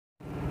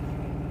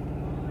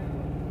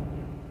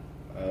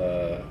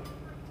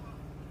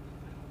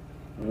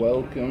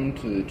Welcome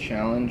to the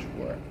challenge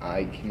where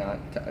I cannot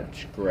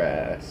touch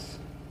grass.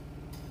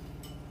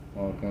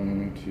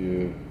 Welcome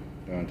to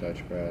Don't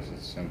Touch Grass.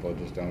 It's simple,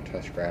 just don't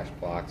touch grass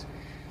blocks.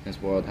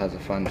 This world has a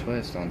fun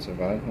twist. On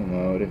survival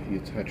mode, if you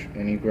touch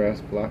any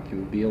grass block, you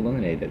will be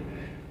eliminated.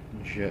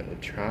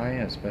 Try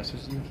as best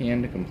as you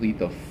can to complete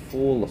the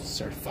full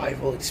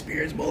survival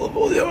experience.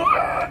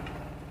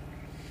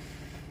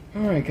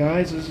 Alright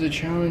guys, this is a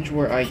challenge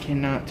where I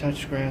cannot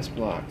touch grass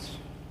blocks.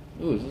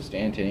 Ooh, is this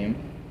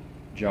Antinium?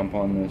 Jump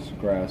on this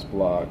grass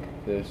block.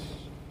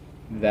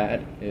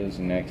 That is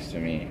next to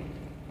me.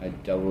 I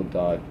double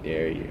dog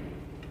dare you.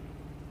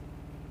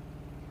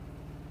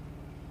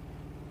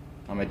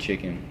 I'm a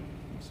chicken.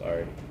 I'm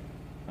sorry.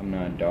 I'm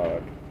not a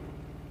dog.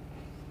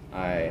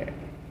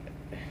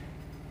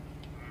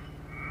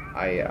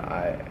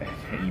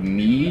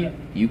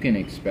 You can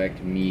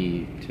expect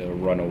me to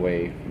run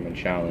away from a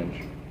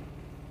challenge.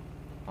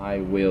 I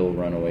will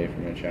run away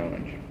from a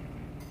challenge.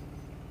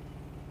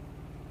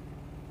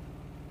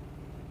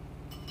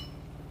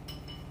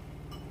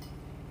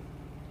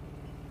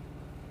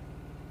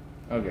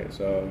 Okay,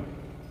 so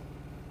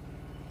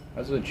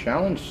has the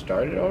challenge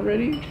started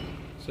already? It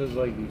says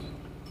like these.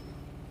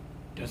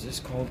 Does this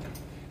called?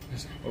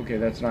 Okay,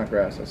 that's not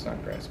grass. That's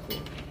not grass.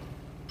 Cool.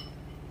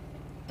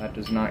 That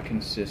does not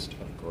consist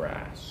of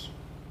grass.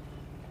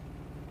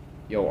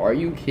 Yo, are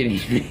you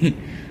kidding me?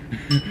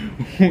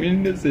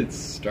 When does it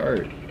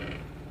start?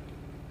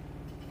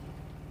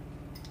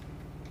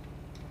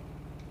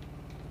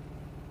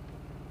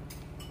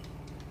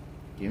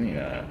 Give me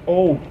that.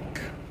 Oh.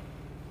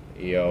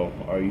 Yo,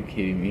 are you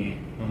kidding me?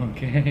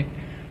 Okay.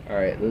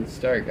 Alright, let's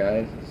start,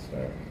 guys. Let's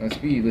start.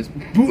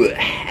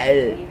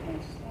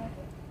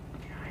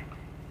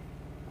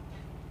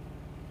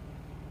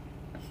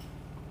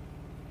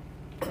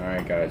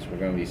 Alright, guys, we're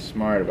gonna be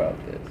smart about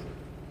this.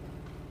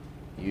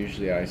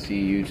 Usually I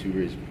see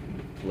YouTubers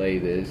play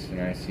this and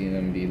I see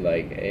them be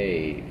like,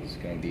 hey, it's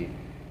gonna be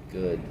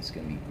good, it's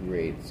gonna be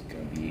great, it's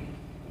gonna be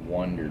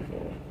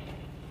wonderful.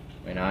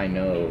 And I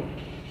know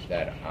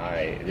that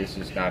this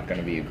is not going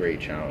to be a great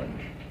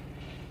challenge.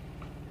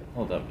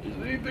 Hold up, is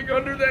there anything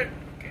under there?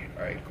 Okay,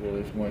 alright, cool,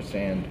 there's more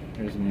sand.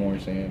 There's more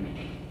sand.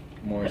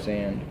 More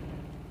sand.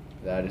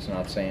 That is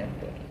not sand,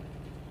 but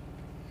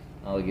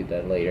I'll get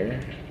that later.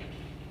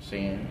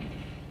 Sand.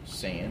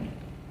 Sand.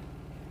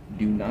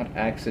 Do not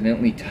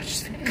accidentally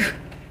touch the...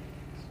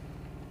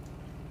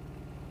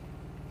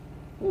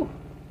 Woo.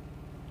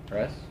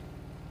 Press.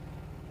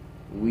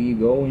 We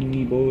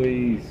going,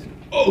 boys.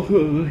 Oh,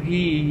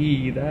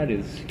 that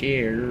is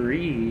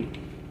scary.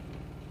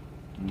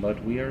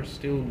 But we are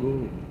still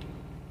good.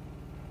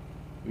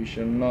 We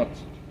shall not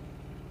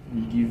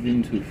give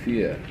in to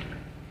fear.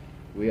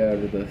 We are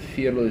the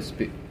fearless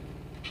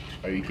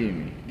Are you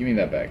kidding me? Give me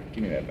that back.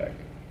 Give me that back.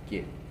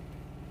 Get.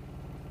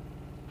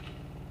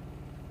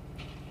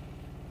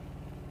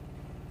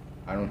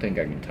 I don't think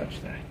I can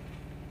touch that.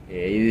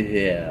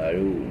 Yeah. Oh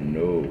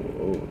no.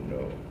 Oh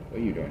no. What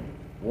are you doing?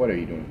 What are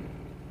you doing?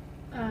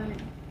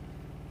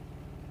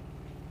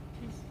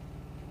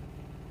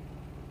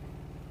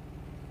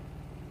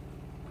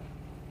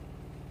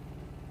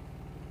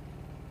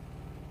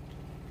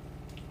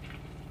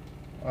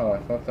 Oh, I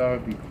thought that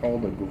would be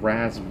called a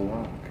grass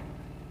block.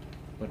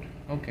 But,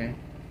 okay.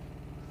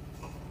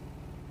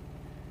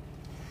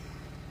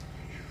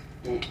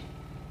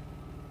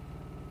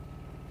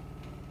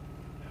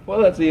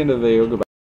 Well, that's the end of the video. Goodbye.